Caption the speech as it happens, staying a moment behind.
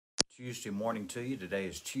Tuesday morning to you. Today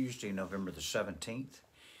is Tuesday, November the 17th.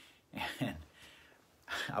 And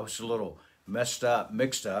I was a little mixed up.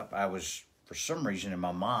 For some reason in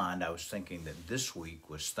my mind, I was thinking that this week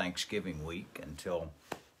was Thanksgiving week until,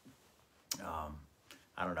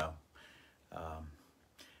 I don't know.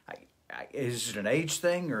 Is it an age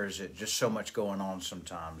thing, or is it just so much going on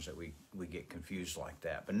sometimes that we get confused like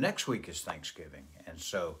that? But next week is Thanksgiving, and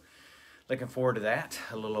so looking forward to that.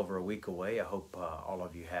 A little over a week away. I hope all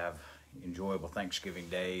of you have enjoyable Thanksgiving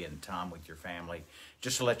Day and time with your family.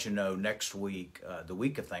 Just to let you know, next week, the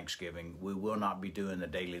week of Thanksgiving, we will not be doing the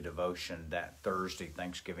daily devotion that Thursday,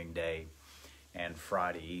 Thanksgiving Day, and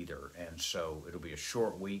Friday either. And so it'll be a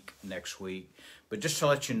short week next week. But just to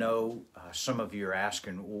let you know, some of you are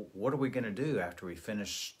asking, well, what are we going to do after we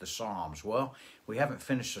finish the Psalms? Well, we haven't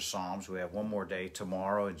finished the Psalms. We have one more day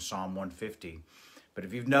tomorrow in Psalm 150. But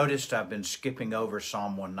if you've noticed, I've been skipping over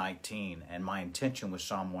Psalm 119, and my intention with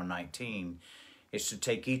Psalm 119 is to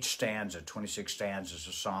take each stanza, 26 stanzas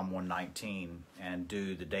of Psalm 119, and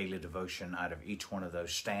do the daily devotion out of each one of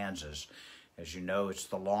those stanzas. As you know, it's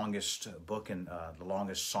the longest book and the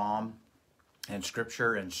longest psalm in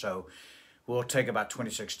Scripture, and so we'll take about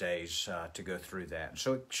 26 days to go through that.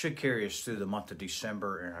 So it should carry us through the month of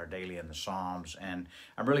December in our daily in the Psalms. And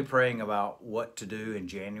I'm really praying about what to do in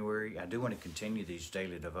January. I do want to continue these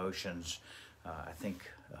daily devotions. I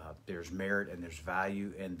think there's merit and there's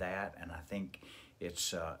value in that, and I think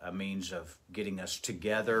it's a means of getting us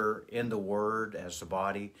together in the Word as the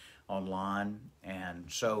body online. And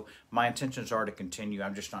so my intentions are to continue.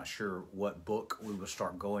 I'm just not sure what book we will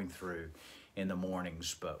start going through in the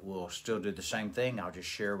mornings, but we'll still do the same thing. I'll just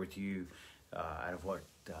share with you out of what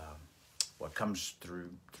comes through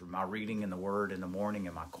my reading in the Word in the morning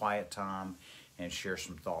in my quiet time, and share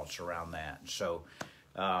some thoughts around that. So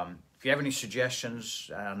if you have any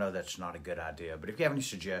suggestions, I know that's not a good idea, but if you have any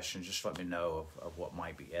suggestions, just let me know of what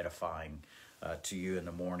might be edifying to you in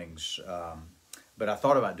the mornings. But I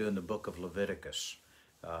thought about doing the book of Leviticus.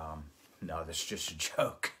 No, that's just a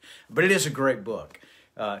joke, but it is a great book.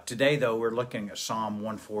 Today, though, we're looking at Psalm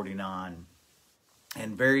 149,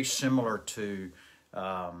 and very similar to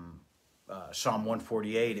Psalm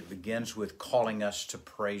 148, it begins with calling us to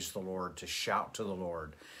praise the Lord, to shout to the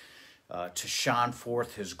Lord, to shine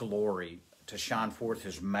forth His glory, to shine forth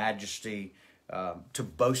His majesty, to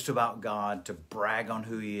boast about God, to brag on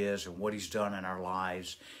who He is and what He's done in our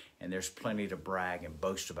lives. And there's plenty to brag and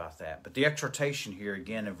boast about that. But the exhortation here,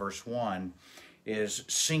 again, in verse 1, is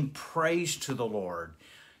sing praise to the Lord.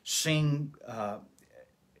 Sing to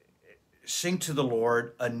the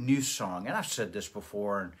Lord a new song. And I've said this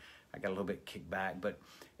before, and I got a little bit kicked back, but,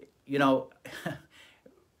 you know,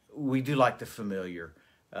 we do like the familiar.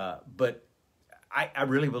 But I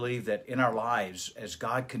really believe that in our lives, as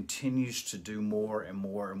God continues to do more and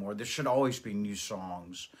more and more, there should always be new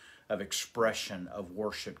songs of expression of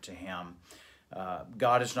worship to Him.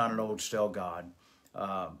 God is not an old, stale God.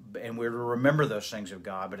 And we're to remember those things of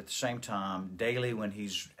God, but at the same time, daily when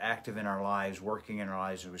He's active in our lives, working in our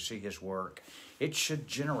lives, and we see His work, it should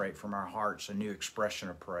generate from our hearts a new expression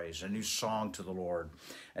of praise, a new song to the Lord.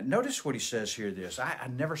 And notice what He says here, I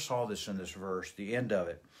never saw this in this verse, the end of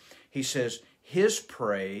it. He says, His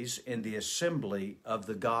praise in the assembly of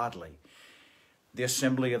the godly. The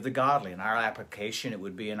assembly of the godly. In our application, it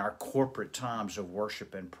would be in our corporate times of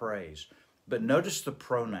worship and praise. But notice the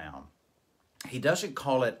pronoun. He doesn't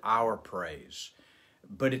call it our praise,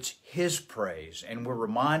 but it's His praise. And we're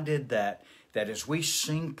reminded that as we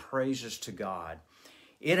sing praises to God,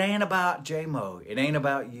 it ain't about J-Mo, it ain't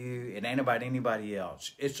about you, it ain't about anybody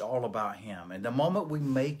else. It's all about Him. And the moment we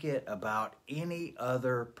make it about any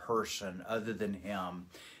other person other than Him,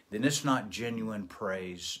 then it's not genuine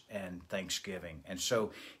praise and thanksgiving. And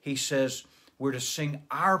so He says, we're to sing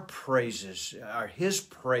our praises, His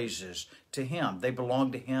praises to Him. They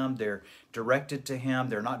belong to Him. They're directed to Him.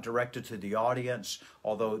 They're not directed to the audience,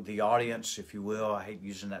 although the audience, if you will, I hate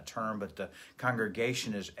using that term, but the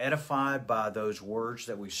congregation is edified by those words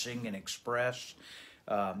that we sing and express.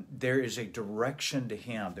 There is a direction to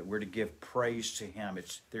Him that we're to give praise to Him.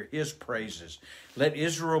 They're His praises. Let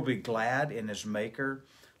Israel be glad in His Maker.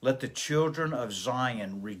 Let the children of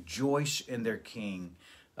Zion rejoice in their King.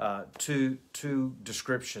 Two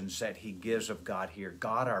descriptions that He gives of God here.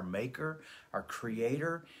 God our Maker, our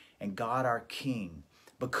Creator, and God our King.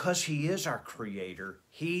 Because He is our Creator,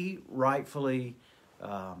 He rightfully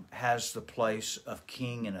has the place of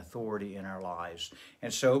King and authority in our lives.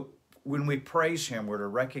 And so when we praise Him, we're to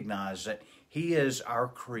recognize that He is our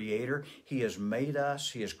Creator. He has made us.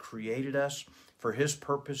 He has created us for His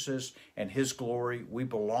purposes and His glory. We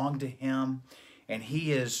belong to Him. And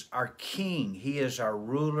he is our king. He is our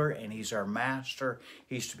ruler, and he's our master.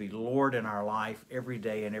 He's to be Lord in our life every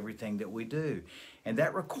day and everything that we do. And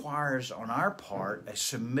that requires on our part a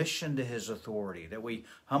submission to his authority, that we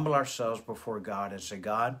humble ourselves before God and say,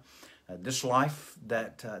 God, this life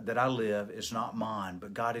that I live is not mine,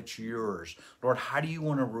 but God, it's yours. Lord, how do you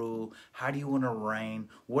want to rule? How do you want to reign?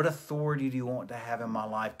 What authority do you want to have in my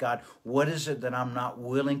life? God, what is it that I'm not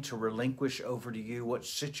willing to relinquish over to you? What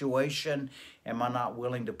situation am I not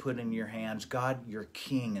willing to put in your hands? God, you're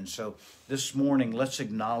king. And so this morning, let's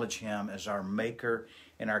acknowledge him as our maker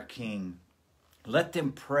and our king. Let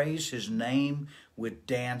them praise his name with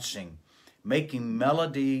dancing, making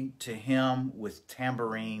melody to him with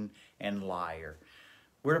tambourine and lyre.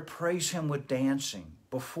 We're to praise him with dancing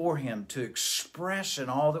before him, to express in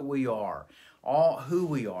all that we are, all who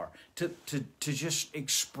we are, to just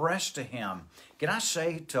express to him. Can I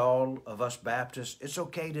say to all of us Baptists, it's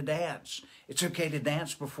okay to dance. It's okay to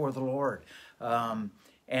dance before the Lord.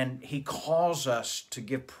 And he calls us to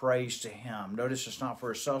give praise to him. Notice it's not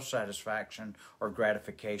for self-satisfaction or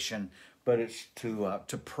gratification, but it's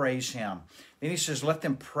to praise him. Then he says, let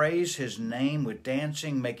them praise his name with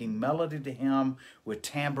dancing, making melody to him with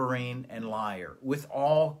tambourine and lyre. With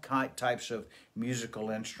all types of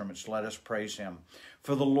musical instruments, let us praise him.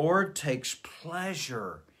 For the Lord takes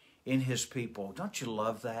pleasure in his people. Don't you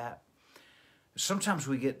love that? Sometimes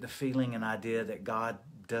we get the feeling and idea that God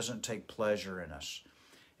doesn't take pleasure in us.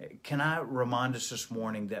 Can I remind us this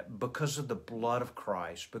morning that because of the blood of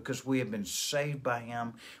Christ, because we have been saved by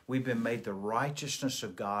him, we've been made the righteousness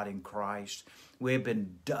of God in Christ, we have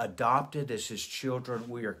been adopted as his children,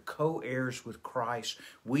 we are co-heirs with Christ,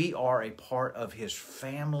 we are a part of his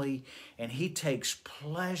family, and he takes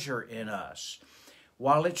pleasure in us.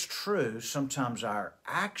 While it's true, sometimes our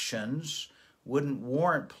actions wouldn't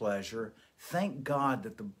warrant pleasure, thank God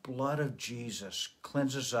that the blood of Jesus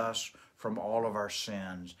cleanses us from all of our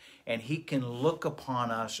sins. And he can look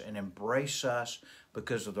upon us and embrace us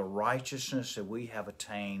because of the righteousness that we have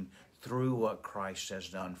attained through what Christ has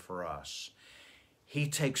done for us. He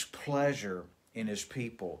takes pleasure in his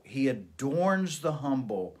people. He adorns the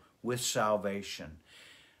humble with salvation.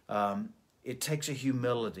 It takes a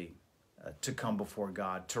humility to come before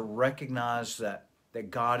God, to recognize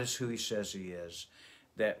that God is who he says he is,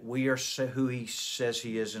 that we are who he says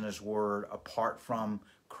he is in his word apart from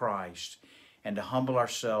Christ, and to humble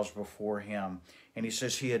ourselves before him. And he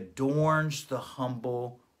says he adorns the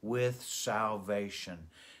humble with salvation.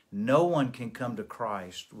 No one can come to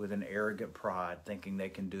Christ with an arrogant pride thinking they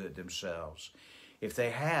can do it themselves. If they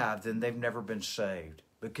have, then they've never been saved,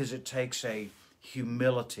 because it takes a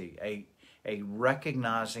humility, a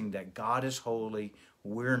recognizing that God is holy,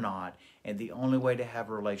 we're not, and the only way to have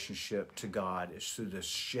a relationship to God is through the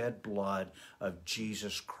shed blood of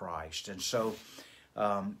Jesus Christ. And so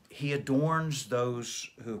he adorns those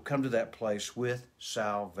who come to that place with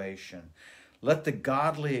salvation. Let the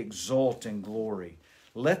godly exult in glory.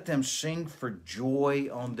 Let them sing for joy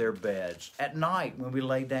on their beds. At night when we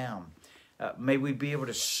lay down, may we be able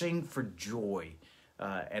to sing for joy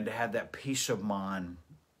and to have that peace of mind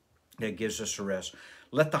that gives us a rest.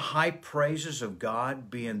 Let the high praises of God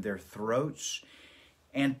be in their throats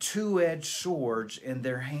and two-edged swords in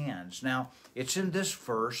their hands. Now, it's in this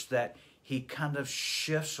verse that he kind of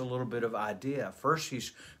shifts a little bit of idea. First,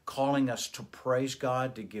 he's calling us to praise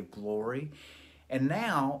God, to give glory. And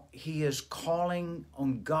now he is calling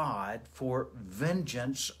on God for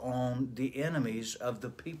vengeance on the enemies of the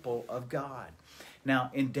people of God.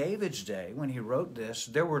 Now, in David's day, when he wrote this,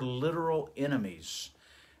 there were literal enemies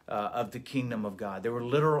of the kingdom of God. There were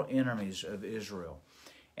literal enemies of Israel.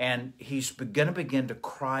 And he's going to begin to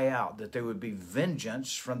cry out that there would be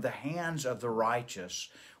vengeance from the hands of the righteous,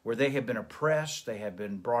 where they have been oppressed, they have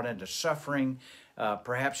been brought into suffering.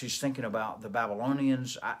 Perhaps he's thinking about the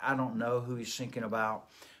Babylonians. I don't know who he's thinking about,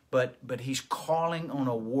 but he's calling on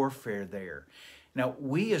a warfare there. Now,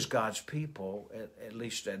 we as God's people, at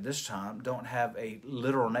least at this time, don't have a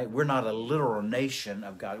literal nation. We're not a literal nation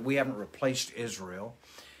of God. We haven't replaced Israel.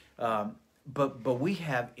 But we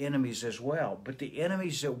have enemies as well. But the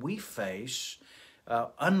enemies that we face,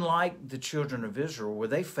 unlike the children of Israel, where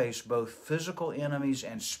they face both physical enemies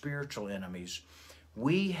and spiritual enemies,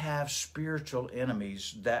 we have spiritual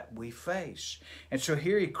enemies that we face. And so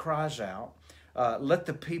here he cries out, let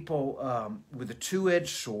the people with a two-edged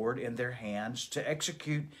sword in their hands to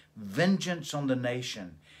execute vengeance on the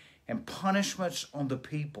nation and punishments on the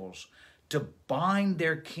peoples, to bind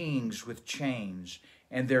their kings with chains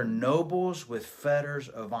and their nobles with fetters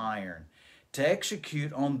of iron, to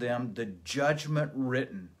execute on them the judgment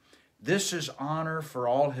written. This is honor for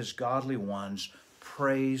all his godly ones,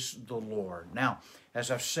 Praise the Lord. Now, as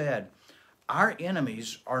I've said, our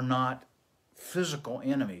enemies are not physical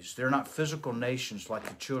enemies. They're not physical nations like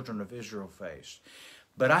the children of Israel faced.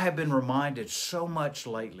 But I have been reminded so much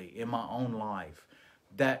lately in my own life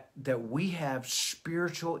that we have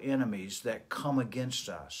spiritual enemies that come against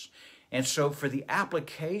us. And so for the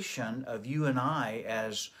application of you and I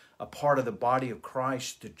as a part of the body of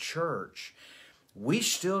Christ, the church, we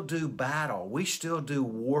still do battle. We still do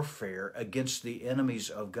warfare against the enemies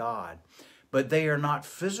of God. But they are not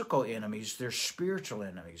physical enemies, they're spiritual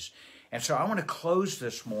enemies. And so I want to close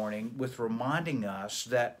this morning with reminding us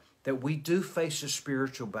that we do face a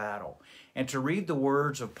spiritual battle. And to read the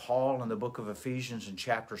words of Paul in the book of Ephesians in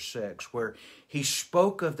chapter 6, where he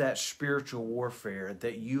spoke of that spiritual warfare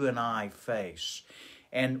that you and I face,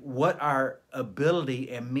 and what our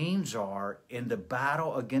ability and means are in the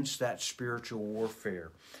battle against that spiritual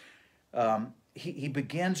warfare. He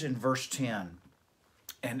begins in verse 10.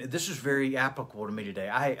 And this is very applicable to me today.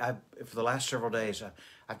 I for the last several days,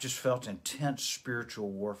 I've just felt intense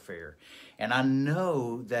spiritual warfare. And I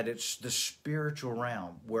know that it's the spiritual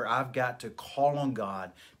realm where I've got to call on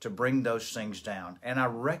God to bring those things down. And I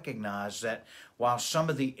recognize that while some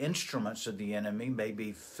of the instruments of the enemy may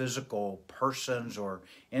be physical persons or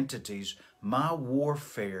entities, my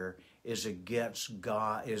warfare is against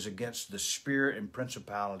God, is against the spirit and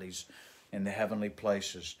principalities in the heavenly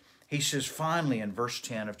places. He says, finally, in verse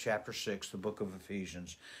 10 of chapter 6, the book of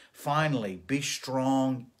Ephesians, finally, be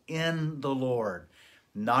strong in the Lord,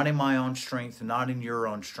 not in my own strength, not in your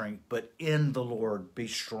own strength, but in the Lord be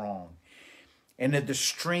strong. And in the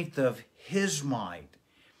strength of his might,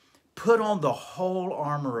 put on the whole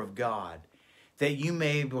armor of God, that you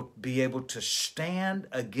may be able to stand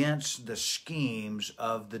against the schemes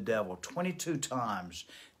of the devil. 22 times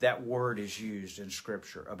that word is used in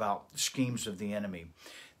Scripture about schemes of the enemy.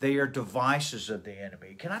 They are devices of the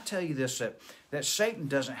enemy. Can I tell you this, that Satan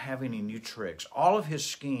doesn't have any new tricks. All of his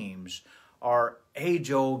schemes are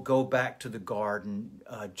age-old, go back to the garden,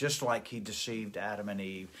 just like he deceived Adam and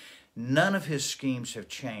Eve. None of his schemes have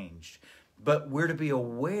changed. But we're to be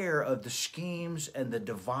aware of the schemes and the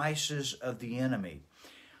devices of the enemy.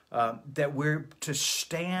 That we're to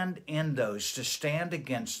stand in those, to stand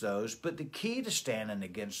against those. But the key to standing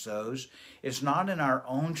against those is not in our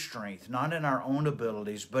own strength, not in our own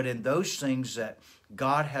abilities, but in those things that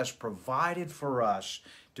God has provided for us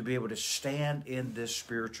to be able to stand in this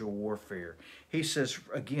spiritual warfare. He says,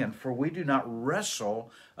 again, for we do not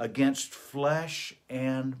wrestle against flesh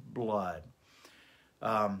and blood.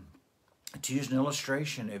 To use an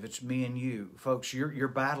illustration, if it's me and you, folks, your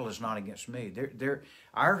battle is not against me.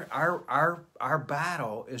 Our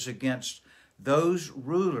battle is against those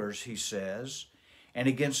rulers, he says, and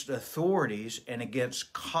against authorities and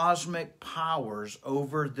against cosmic powers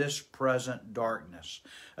over this present darkness,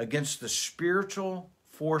 against the spiritual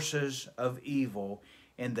forces of evil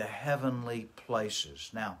in the heavenly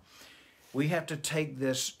places. Now, we have to take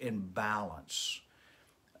this in balance.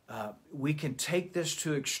 We can take this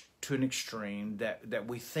to an extreme that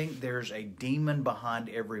we think there's a demon behind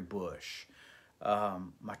every bush.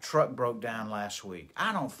 My truck broke down last week.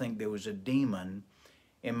 I don't think there was a demon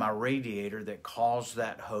in my radiator that caused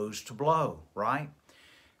that hose to blow, right?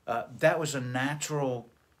 That was a natural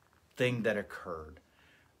thing that occurred.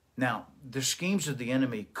 Now, the schemes of the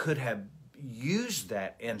enemy could have used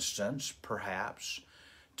that instance, perhaps,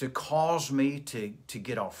 to cause me to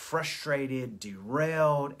get all frustrated,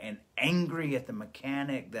 derailed, and angry at the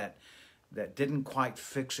mechanic that didn't quite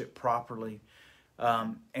fix it properly.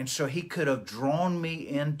 And so he could have drawn me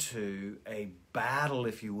into a battle,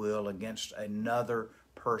 if you will, against another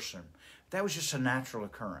person. That was just a natural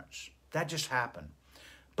occurrence. That just happened.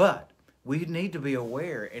 But we need to be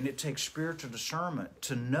aware, and it takes spiritual discernment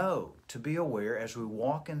to know, to be aware as we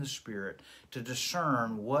walk in the Spirit, to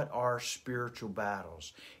discern what are spiritual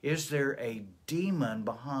battles. Is there a demon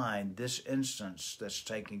behind this instance that's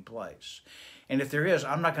taking place? And if there is,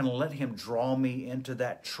 I'm not going to let him draw me into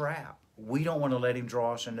that trap. We don't want to let him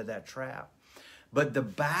draw us into that trap. But the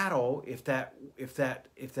battle, if that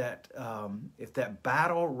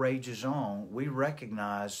battle rages on, we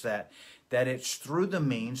recognize that it's through the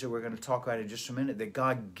means that we're going to talk about in just a minute that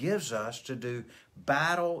God gives us to do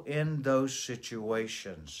battle in those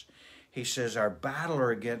situations. He says our battle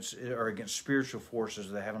are against spiritual forces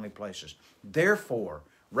of the heavenly places. Therefore,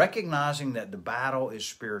 recognizing that the battle is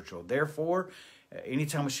spiritual. Therefore,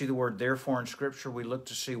 anytime we see the word therefore in Scripture, we look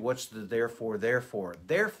to see what's the therefore.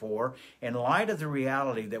 Therefore, in light of the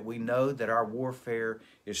reality that we know that our warfare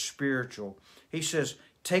is spiritual, he says,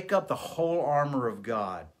 take up the whole armor of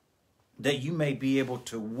God, that you may be able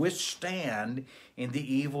to withstand in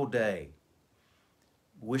the evil day.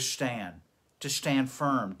 withstand, to stand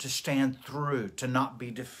firm, to stand through, to not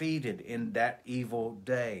be defeated in that evil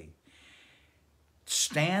day.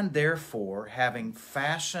 Stand therefore, having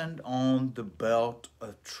fastened on the belt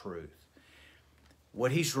of truth.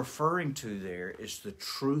 What he's referring to there is the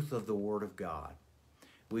truth of the Word of God.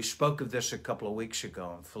 We spoke of this a couple of weeks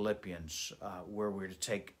ago in Philippians, where we're to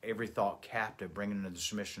take every thought captive, bring it into the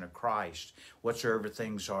submission of Christ, whatsoever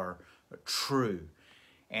things are true.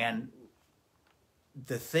 And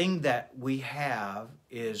the thing that we have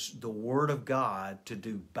is the Word of God to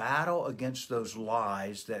do battle against those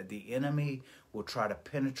lies that the enemy will try to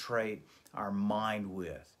penetrate our mind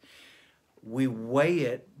with. We weigh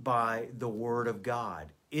it by the Word of God.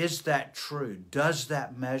 Is that true? Does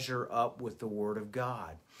that measure up with the Word of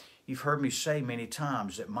God? You've heard me say many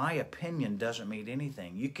times that my opinion doesn't mean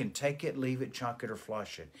anything. You can take it, leave it, chunk it, or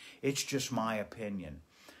flush it. It's just my opinion.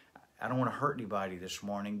 I don't want to hurt anybody this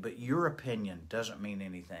morning, but your opinion doesn't mean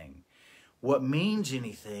anything. What means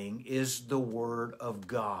anything is the Word of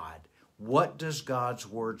God. What does God's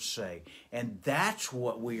Word say? And that's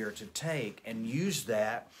what we are to take and use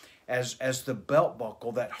that as the belt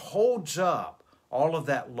buckle that holds up all of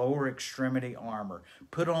that lower extremity armor.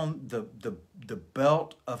 Put on the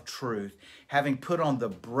belt of truth, having put on the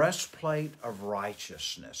breastplate of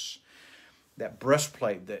righteousness. That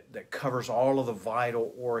breastplate that covers all of the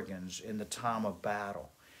vital organs in the time of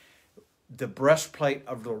battle. The breastplate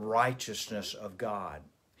of the righteousness of God.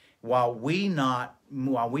 While we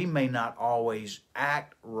may not always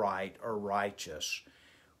act right or righteous,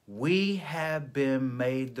 we have been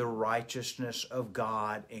made the righteousness of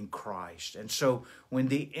God in Christ. And so when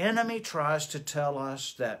the enemy tries to tell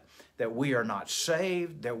us that we are not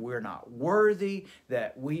saved, that we're not worthy,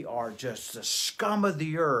 that we are just the scum of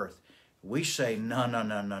the earth, we say, no, no,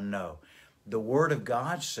 no, no, no. The Word of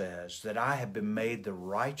God says that I have been made the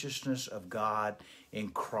righteousness of God in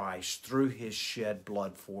Christ through His shed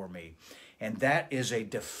blood for me. And that is a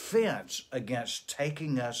defense against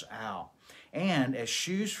taking us out. And as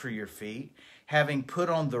shoes for your feet, having put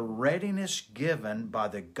on the readiness given by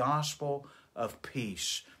the gospel of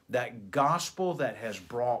peace. That gospel that has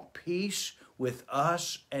brought peace with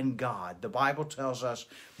us and God. The Bible tells us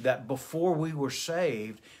that before we were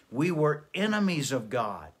saved, we were enemies of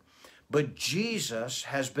God. But Jesus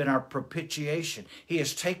has been our propitiation. He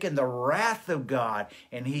has taken the wrath of God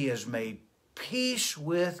and He has made peace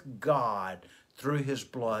with God through His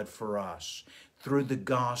blood for us, through the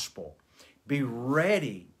gospel. Be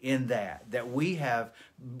ready in that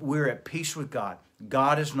we're at peace with God.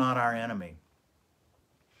 God is not our enemy.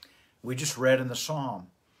 We just read in the Psalm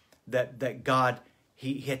that God,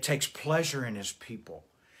 He takes pleasure in His people.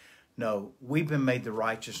 No, we've been made the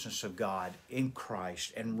righteousness of God in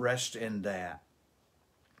Christ and rest in that.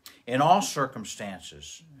 In all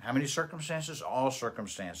circumstances, how many circumstances? All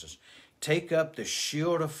circumstances. Take up the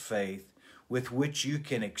shield of faith with which you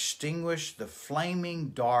can extinguish the flaming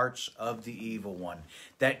darts of the evil one.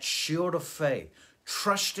 That shield of faith,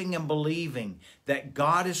 trusting and believing that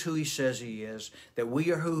God is who He says He is, that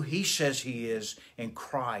we are who He says He is in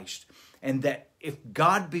Christ, and that if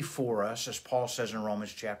God be for us, as Paul says in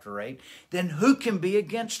Romans chapter 8, then who can be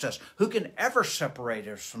against us? Who can ever separate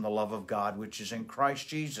us from the love of God, which is in Christ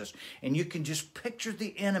Jesus? And you can just picture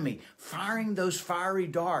the enemy firing those fiery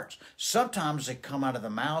darts. Sometimes they come out of the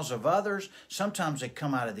mouths of others. Sometimes they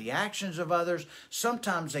come out of the actions of others.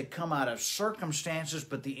 Sometimes they come out of circumstances.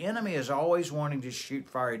 But the enemy is always wanting to shoot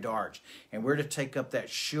fiery darts. And we're to take up that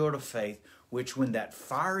shield of faith, which when that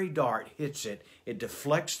fiery dart hits it, it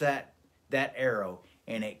deflects that arrow,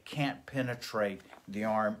 and it can't penetrate the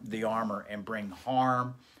armor and bring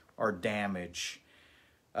harm or damage.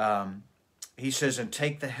 He says, and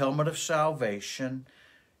take the helmet of salvation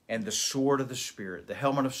and the sword of the Spirit, the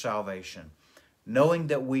helmet of salvation, knowing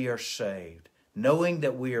that we are saved, knowing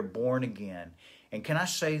that we are born again. And can I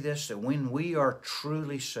say this, that when we are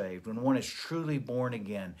truly saved, when one is truly born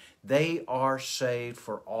again, they are saved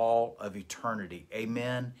for all of eternity.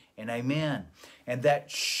 Amen and amen. And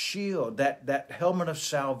that shield, that helmet of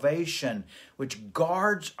salvation, which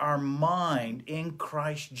guards our mind in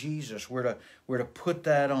Christ Jesus, we're to put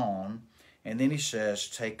that on. And then he says,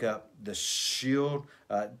 take up the shield,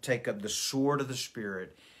 take up the sword of the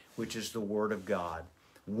Spirit, which is the Word of God.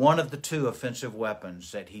 One of the two offensive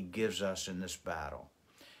weapons that He gives us in this battle.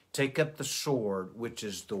 Take up the sword, which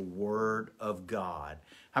is the Word of God.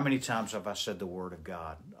 How many times have I said the Word of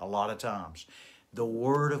God? A lot of times. The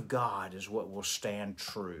Word of God is what will stand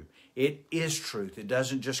true. It is truth. It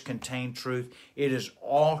doesn't just contain truth. It is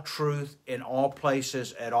all truth in all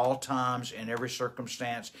places, at all times, in every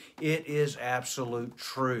circumstance. It is absolute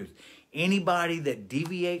truth. Anybody that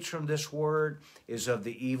deviates from this word is of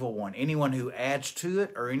the evil one. Anyone who adds to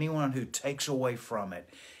it or anyone who takes away from it.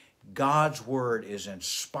 God's word is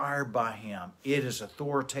inspired by him. It is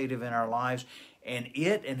authoritative in our lives, and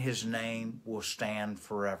it and his name will stand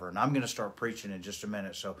forever. And I'm going to start preaching in just a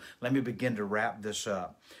minute, so let me begin to wrap this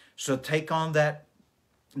up. So take on that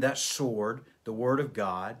sword, the word of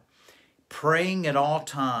God, praying at all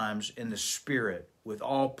times in the Spirit with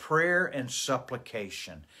all prayer and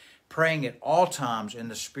supplication. Praying at all times in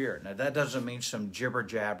the Spirit. Now, that doesn't mean some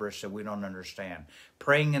jibber-jabberish that we don't understand.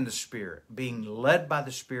 Praying in the Spirit, being led by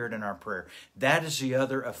the Spirit in our prayer. That is the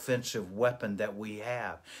other offensive weapon that we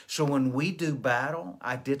have. So when we do battle,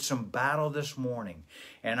 I did some battle this morning,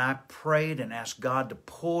 and I prayed and asked God to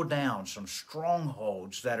pull down some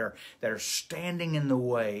strongholds that are standing in the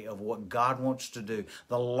way of what God wants to do.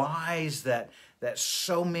 The lies that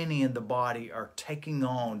so many in the body are taking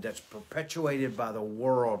on, that's perpetuated by the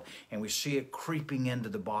world, and we see it creeping into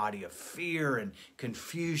the body of fear and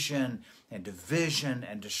confusion and division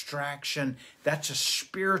and distraction. That's a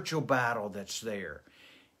spiritual battle that's there.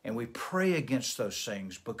 And we pray against those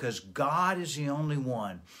things because God is the only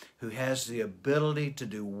one who has the ability to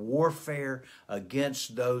do warfare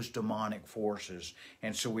against those demonic forces.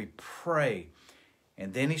 And so we pray.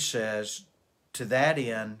 And then he says, to that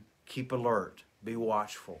end, keep alert. Be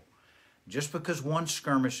watchful. Just because one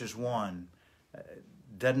skirmish is won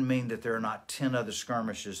doesn't mean that there are not 10 other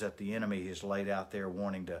skirmishes that the enemy has laid out there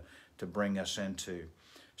wanting to bring us into.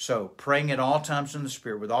 So praying at all times in the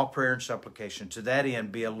Spirit with all prayer and supplication. To that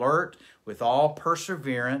end, be alert with all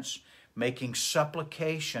perseverance, making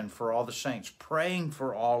supplication for all the saints, praying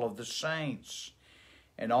for all of the saints,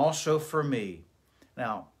 and also for me.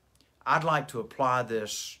 Now, I'd like to apply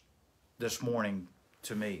this morning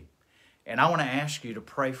to me. And I want to ask you to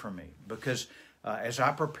pray for me because as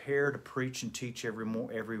I prepare to preach and teach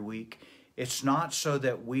every week, it's not so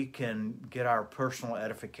that we can get our personal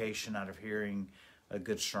edification out of hearing a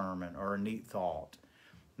good sermon or a neat thought.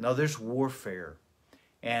 No, there's warfare.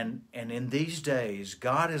 And in these days,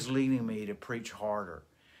 God is leading me to preach harder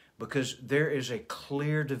because there is a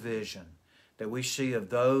clear division that we see of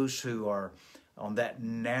those who are on that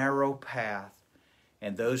narrow path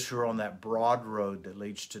and those who are on that broad road that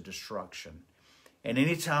leads to destruction. And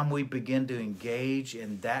anytime we begin to engage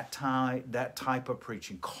in that type of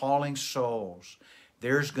preaching, calling souls,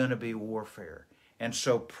 there's going to be warfare. And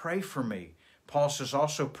so pray for me. Paul says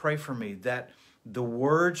also pray for me that the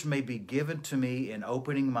words may be given to me in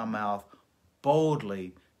opening my mouth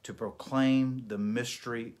boldly to proclaim the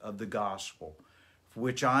mystery of the gospel, for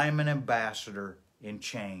which I am an ambassador in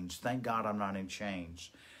chains. Thank God I'm not in chains.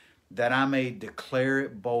 That I may declare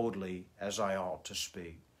it boldly as I ought to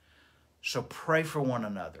speak. So pray for one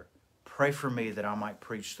another. Pray for me that I might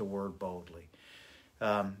preach the word boldly.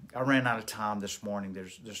 I ran out of time this morning.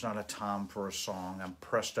 There's not a time for a song. I'm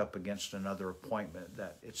pressed up against another appointment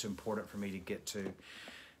that it's important for me to get to.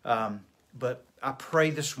 But I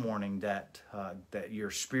pray this morning that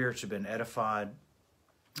your spirits have been edified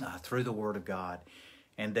through the word of God,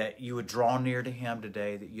 and that you would draw near to him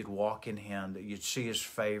today, that you'd walk in him, that you'd see his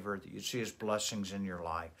favor, that you'd see his blessings in your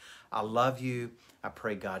life. I love you. I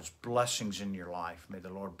pray God's blessings in your life. May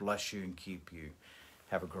the Lord bless you and keep you.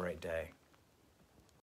 Have a great day.